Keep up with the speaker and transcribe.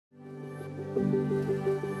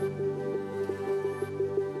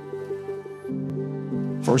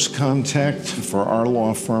First contact for our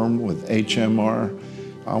law firm with HMR,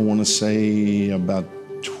 I want to say about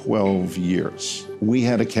 12 years. We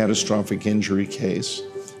had a catastrophic injury case,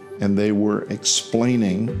 and they were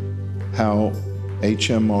explaining how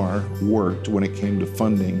HMR worked when it came to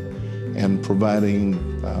funding and providing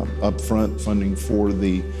upfront funding for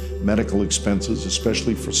the medical expenses,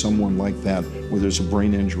 especially for someone like that where there's a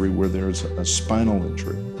brain injury, where there's a spinal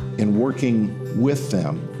injury. In working with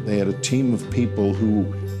them, they had a team of people who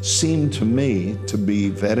seemed to me to be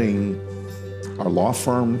vetting our law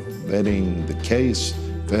firm, vetting the case,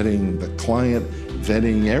 vetting the client,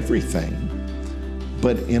 vetting everything,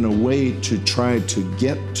 but in a way to try to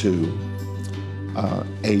get to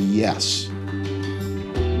a yes.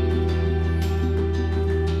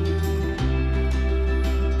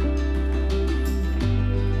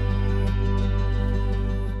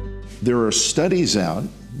 There are studies out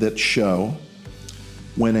that show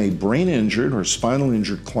when a brain injured or spinal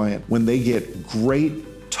injured client, when they get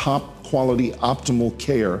great, top quality, optimal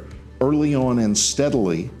care early on and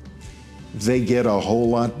steadily, they get a whole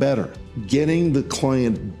lot better. Getting the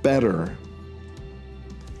client better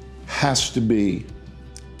has to be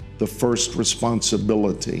the first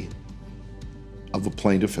responsibility of a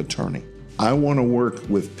plaintiff attorney. I want to work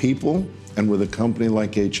with people and with a company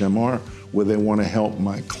like HMR where they want to help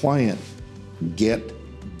my client get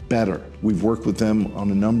better. We've worked with them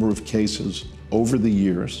on a number of cases over the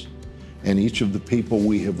years, and each of the people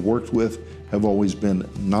we have worked with have always been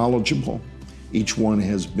knowledgeable. Each one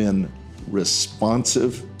has been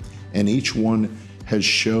responsive, and each one has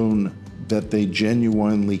shown that they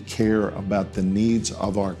genuinely care about the needs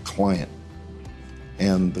of our client.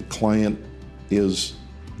 And the client is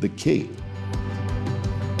the key.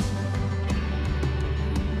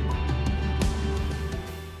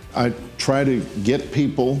 I try to get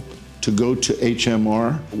people to go to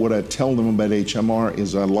HMR. What I tell them about HMR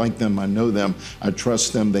is I like them, I know them, I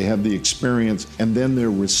trust them, they have the experience, and then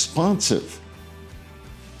they're responsive,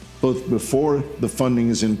 both before the funding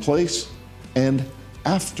is in place and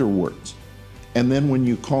afterwards. And then when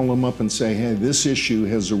you call them up and say, hey, this issue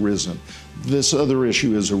has arisen, this other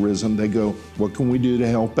issue has arisen, they go, what can we do to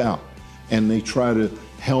help out? And they try to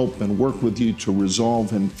help and work with you to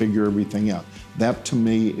resolve and figure everything out. That to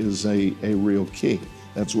me is a real key.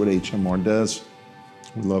 That's what HMR does.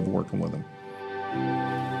 We love working with them.